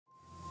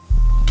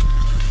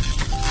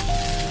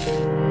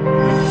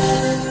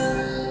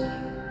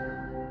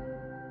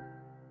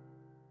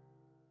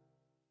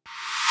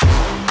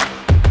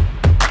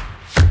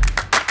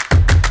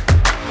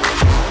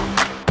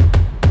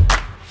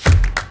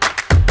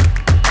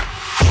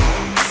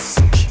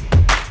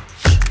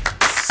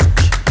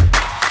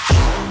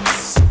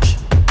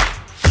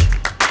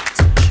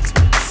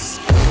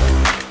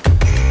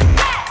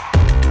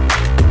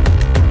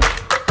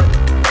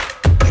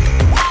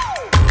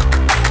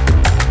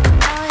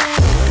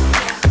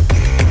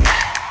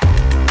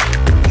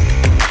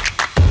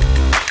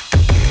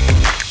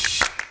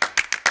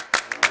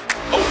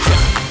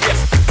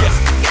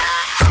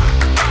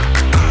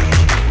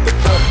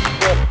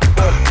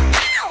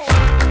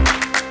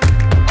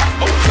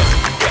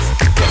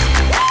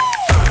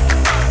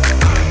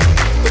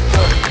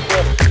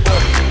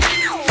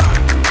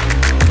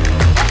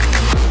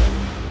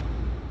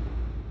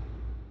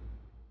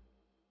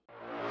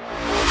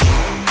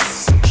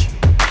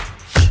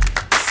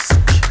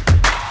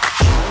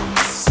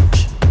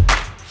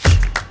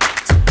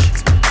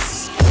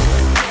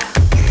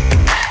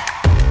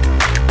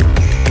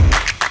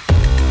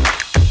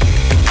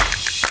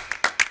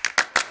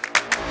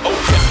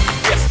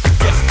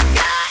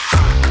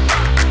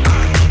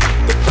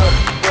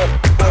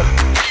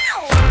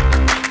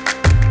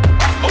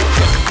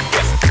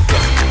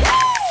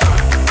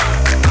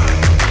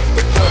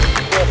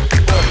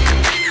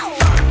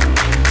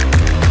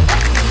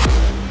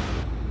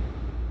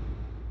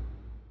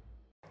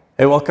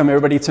Hey, welcome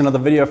everybody to another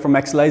video from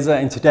MaxLaser,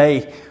 and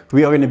today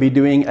we are going to be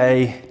doing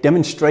a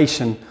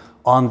demonstration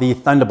on the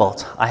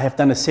Thunderbolt. I have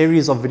done a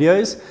series of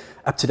videos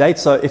up to date,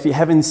 so if you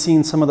haven't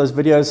seen some of those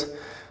videos,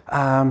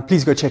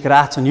 please go check it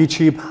out on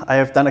YouTube. I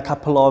have done a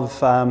couple of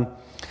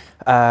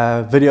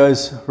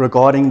videos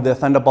regarding the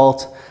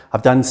Thunderbolt.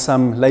 I've done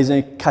some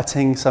laser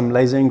cutting, some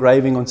laser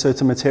engraving on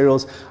certain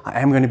materials. I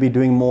am going to be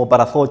doing more,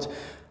 but I thought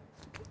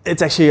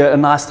it's actually a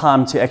nice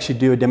time to actually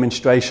do a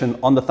demonstration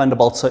on the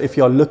Thunderbolt. So if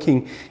you're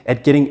looking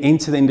at getting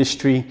into the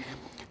industry,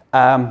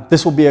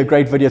 this will be a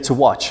great video to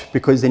watch,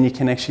 because then you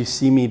can actually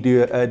see me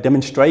do a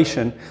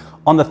demonstration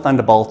on the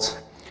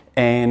Thunderbolt.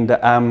 And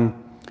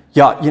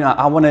yeah, you know,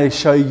 I want to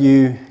show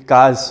you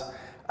guys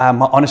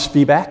my honest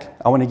feedback.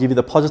 I want to give you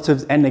the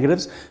positives and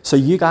negatives, so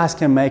you guys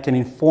can make an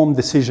informed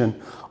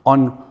decision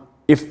on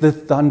if the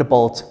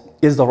Thunderbolt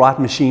is the right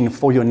machine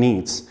for your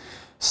needs.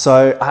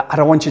 So I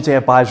don't want you to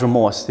have buyer's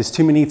remorse. There's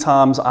too many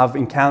times I've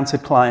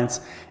encountered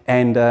clients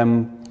and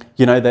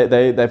you know,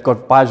 they've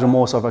got buyer's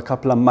remorse over a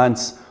couple of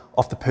months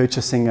after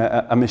purchasing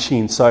a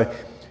machine. So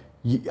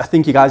I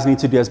think you guys need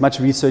to do as much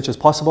research as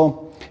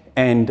possible,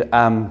 and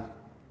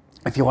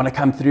if you want to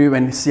come through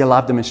and see a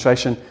live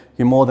demonstration,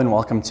 you're more than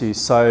welcome to.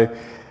 So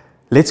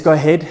let's go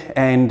ahead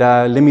and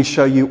let me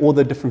show you all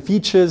the different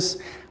features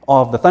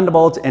of the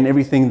Thunderbolt and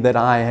everything that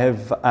I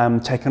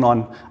have taken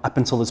on up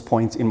until this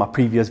point in my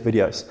previous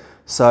videos.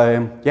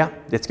 So yeah,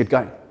 let's get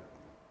going.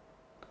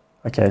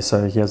 Okay,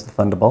 so here's the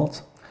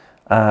Thunderbolt.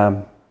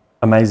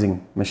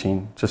 Amazing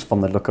machine, just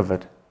from the look of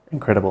it,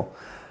 incredible.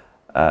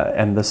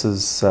 And this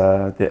is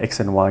the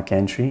X and Y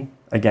gantry.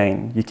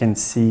 Again, you can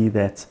see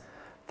that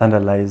Thunder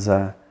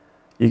Laser,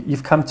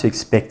 you've come to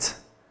expect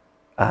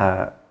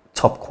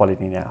top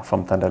quality now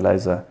from Thunder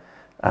Laser.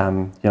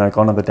 You know,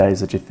 gone are the days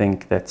that you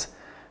think that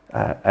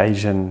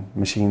Asian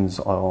machines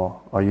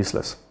are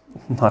useless.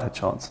 Not a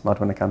chance,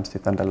 not when it comes to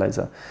Thunder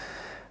Laser.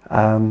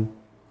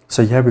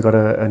 So here we got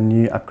a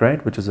new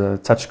upgrade, which is a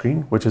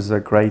touchscreen, which is a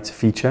great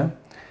feature.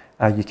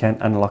 You can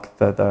unlock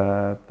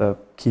the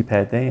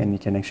keypad there, and you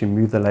can actually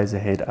move the laser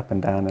head up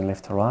and down and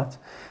left to right.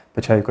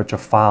 But here you've got your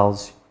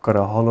files, you've got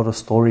a whole lot of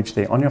storage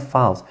there. On your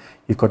files,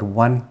 you've got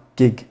 1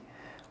 gig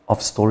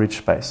of storage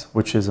space,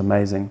 which is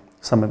amazing.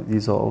 Some of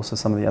these are also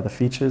some of the other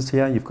features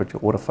here. You've got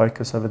your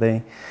autofocus over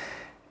there.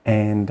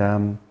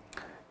 And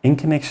in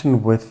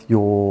connection with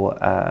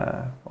your,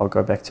 I'll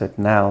go back to it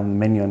now,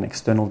 menu on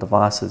external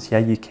devices, here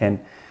you can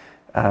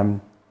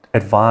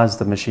advise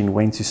the machine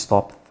when to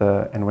stop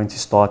and when to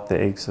start the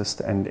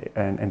exhaust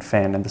and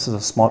fan. And this is a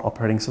smart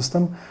operating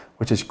system,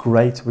 which is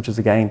great, which is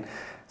again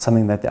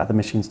something that the other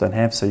machines don't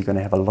have. So you're going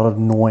to have a lot of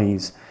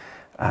noise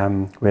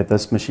where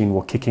this machine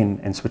will kick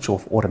in and switch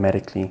off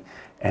automatically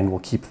and will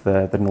keep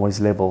the noise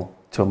level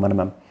to a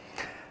minimum.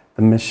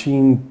 The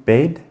machine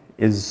bed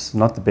is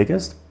not the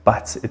biggest,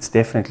 but it's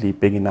definitely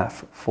big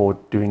enough for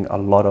doing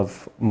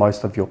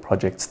most of your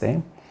projects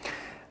there.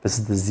 This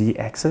is the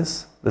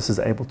Z-axis. This is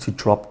able to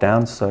drop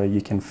down, so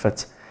you can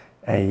fit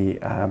any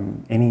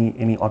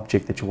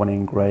object that you want to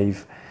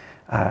engrave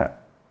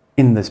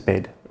in this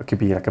bed. It could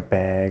be like a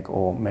bag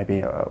or maybe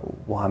a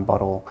wine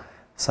bottle,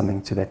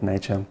 something to that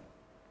nature.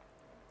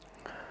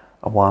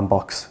 A wine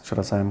box, should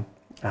I say.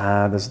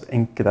 There's the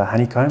ink, the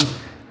honeycomb.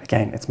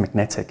 Again, it's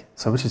magnetic,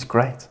 so which is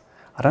great.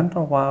 I don't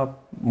know why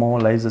more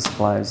laser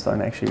suppliers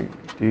don't actually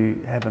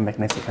have a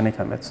magnetic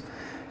honeycomb.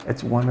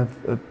 It's one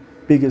of the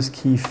biggest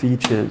key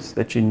features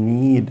that you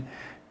need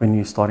when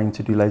you're starting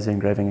to do laser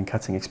engraving and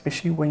cutting,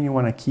 especially when you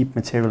want to keep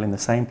material in the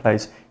same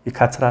place. You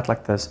cut it out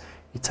like this,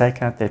 you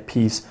take out that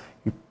piece,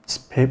 you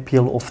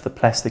peel off the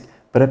plastic,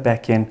 put it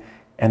back in,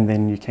 and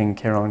then you can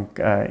carry on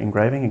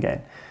engraving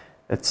again.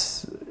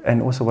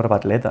 And also, what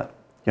about leather?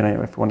 You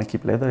know, if you want to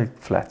keep leather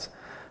flat.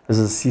 This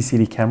is a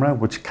CCD camera,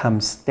 which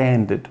comes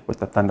standard with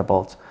the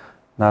Thunderbolt.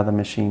 Now the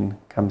machine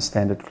comes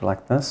standard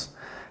like this,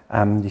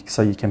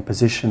 so you can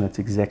position it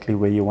exactly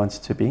where you want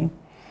it to be.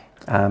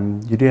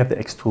 You do have the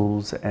X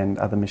tools and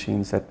other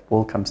machines that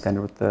will come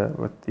standard with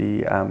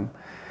the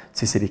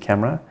CCD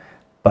camera,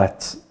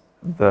 but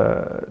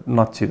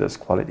not to this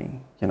quality.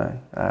 You know,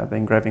 the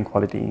engraving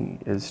quality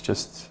is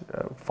just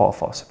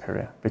far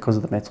superior because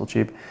of the metal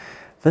tube.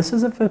 This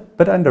is a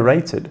bit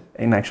underrated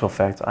in actual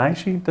fact. I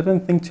actually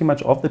didn't think too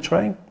much of the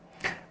tray,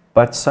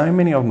 but so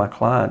many of my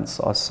clients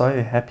are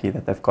so happy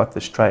that they've got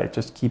this tray. It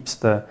just keeps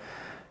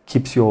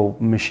your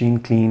machine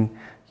clean.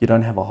 You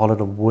don't have a whole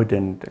lot of wood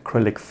and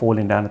acrylic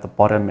falling down at the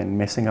bottom and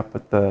messing up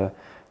with the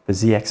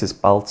Z-axis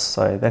belts.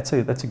 So that's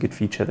a good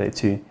feature there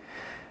too.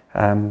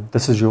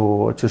 This is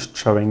just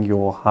showing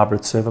your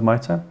hybrid servo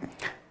motor.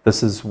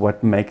 This is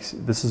what allows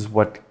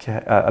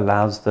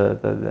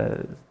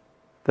the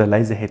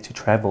laser head to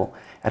travel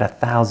at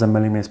 1,000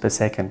 millimeters per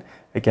second.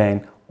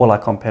 Again, all our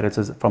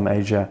competitors from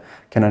Asia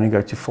can only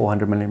go to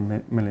 400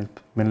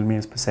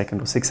 millimeters per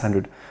second or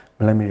 600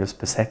 millimeters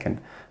per second.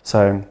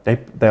 So they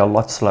are a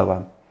lot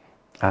slower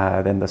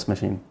than this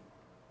machine.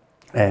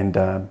 And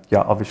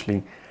yeah,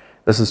 obviously,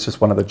 this is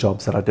just one of the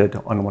jobs that I did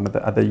on one of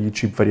the other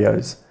YouTube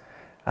videos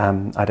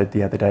I did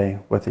the other day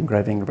with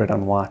engraving red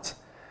on white.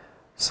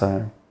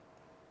 So,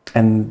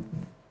 and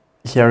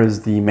here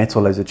is the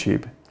metal laser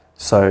tube.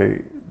 So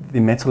the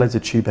metal laser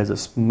tube has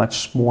a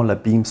much smaller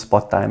beam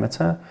spot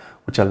diameter,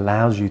 which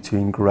allows you to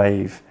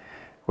engrave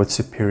with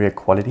superior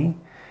quality.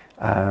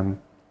 And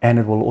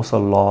it will also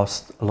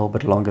last a little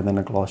bit longer than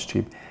a glass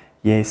tube.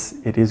 Yes,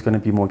 it is going to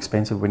be more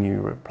expensive when you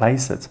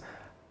replace it,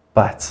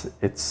 but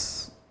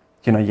it's,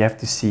 you know, you have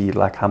to see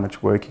like how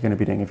much work you're going to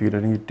be doing. If you're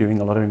doing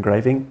a lot of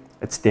engraving,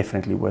 it's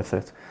definitely worth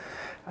it.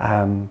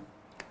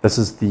 This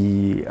is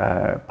the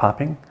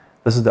piping.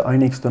 This is the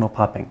only external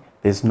piping.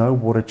 There's no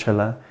water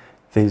chiller.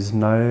 There's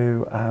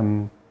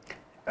no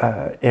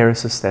air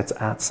assist that's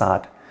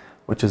outside,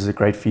 which is a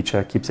great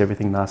feature. Keeps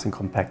everything nice and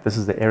compact. This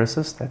is the air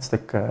assist.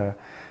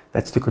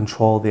 That's to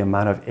control the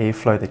amount of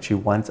airflow that you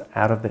want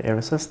out of the air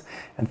assist.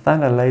 And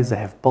Thunder Laser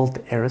have built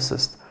air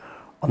assist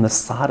on the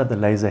side of the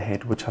laser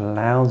head, which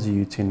allows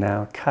you to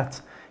now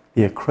cut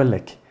the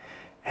acrylic.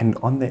 And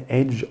on the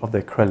edge of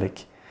the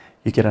acrylic,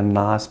 you get a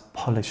nice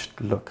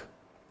polished look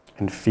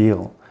and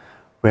feel.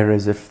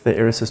 Whereas if the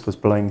air assist was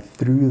blowing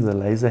through the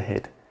laser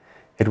head,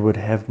 it would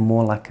have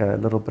more like a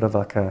little bit of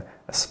like a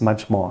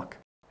smudge mark.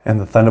 And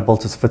the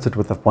Thunderbolt is fitted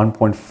with a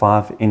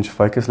 1.5-inch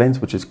focus lens,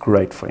 which is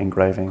great for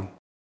engraving.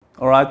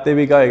 All right, there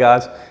we go,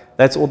 guys.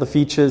 That's all the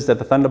features that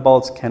the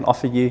Thunderbolts can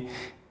offer you.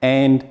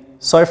 And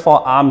so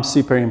far, I'm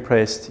super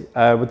impressed.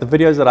 With the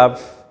videos that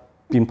I've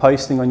been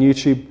posting on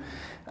YouTube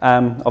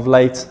of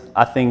late,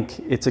 I think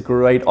it's a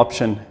great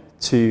option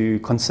to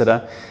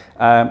consider.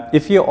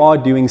 If you are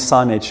doing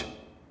signage,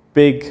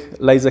 big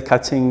laser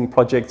cutting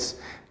projects,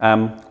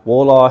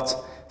 wall art,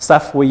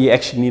 stuff where you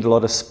actually need a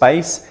lot of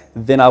space,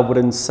 then I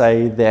wouldn't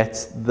say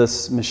that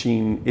this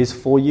machine is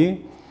for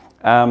you.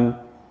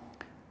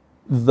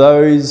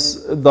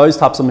 Those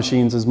types of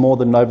machines is more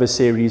the Nova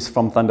series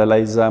from Thunder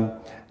Laser.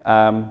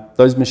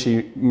 Those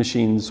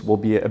machines will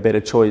be a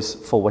better choice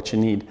for what you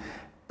need.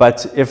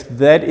 But if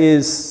that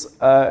is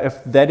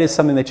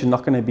something that you're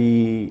not going to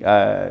be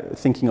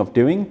thinking of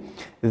doing,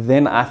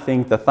 then I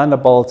think the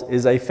Thunderbolt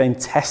is a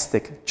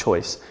fantastic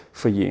choice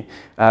for you.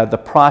 The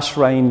price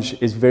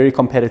range is very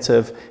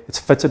competitive. It's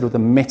fitted with a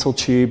metal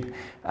tube.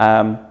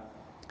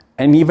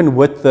 And even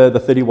with the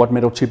 30-watt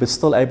metal tube, it's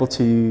still able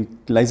to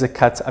laser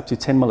cut up to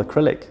 10mm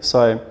acrylic.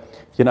 So,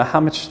 you know, how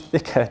much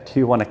thicker do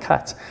you want to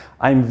cut?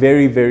 I'm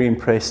very, very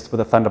impressed with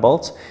the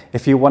Thunderbolt.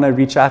 If you want to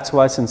reach out to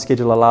us and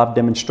schedule a live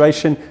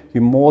demonstration,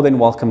 you're more than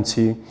welcome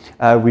to.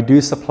 We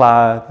do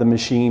supply the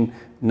machine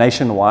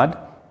nationwide.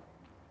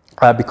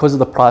 Because of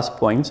the price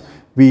point,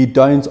 we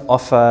don't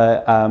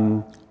offer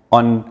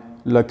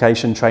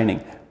on-location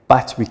training,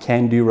 but we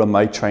can do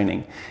remote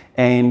training.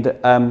 And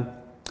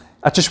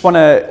I just want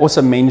to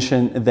also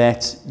mention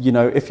that, you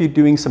know, if you're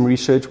doing some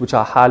research, which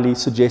I highly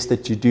suggest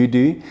that you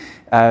do,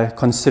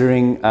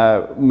 considering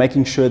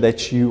making sure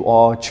that you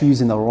are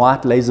choosing the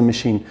right laser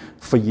machine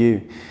for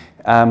you.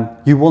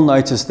 You will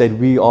notice that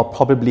we are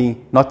probably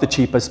not the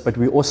cheapest, but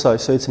we're also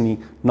certainly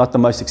not the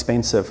most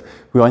expensive.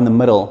 We are in the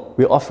middle.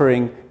 We're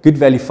offering good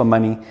value for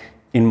money,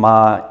 in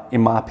my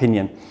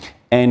opinion.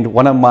 And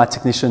one of my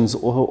technicians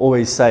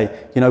always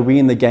say, you know, we're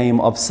in the game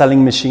of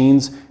selling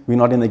machines. We're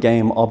not in the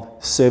game of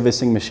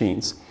servicing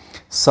machines.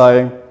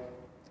 So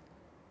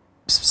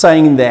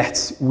saying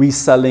that, we're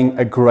selling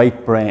a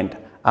great brand.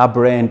 Our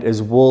brand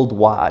is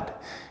worldwide.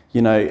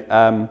 You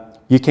know,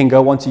 you can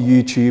go onto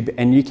YouTube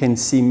and you can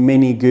see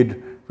many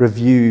good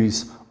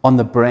reviews on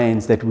the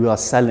brands that we are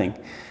selling.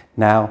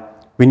 Now,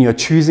 when you're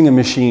choosing a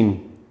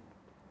machine,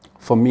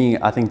 for me,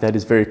 I think that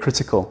is very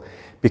critical,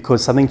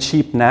 because something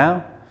cheap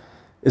now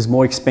is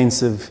more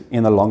expensive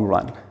in the long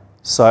run.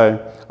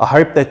 So I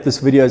hope that this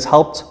video has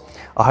helped.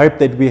 I hope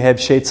that we have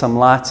shed some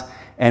light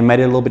and made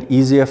it a little bit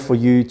easier for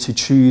you to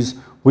choose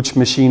which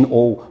machine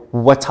or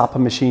what type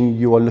of machine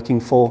you are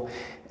looking for.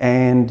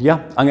 And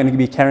yeah, I'm going to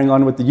be carrying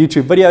on with the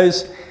YouTube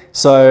videos.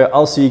 So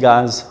I'll see you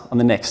guys on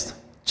the next.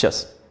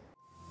 Cheers.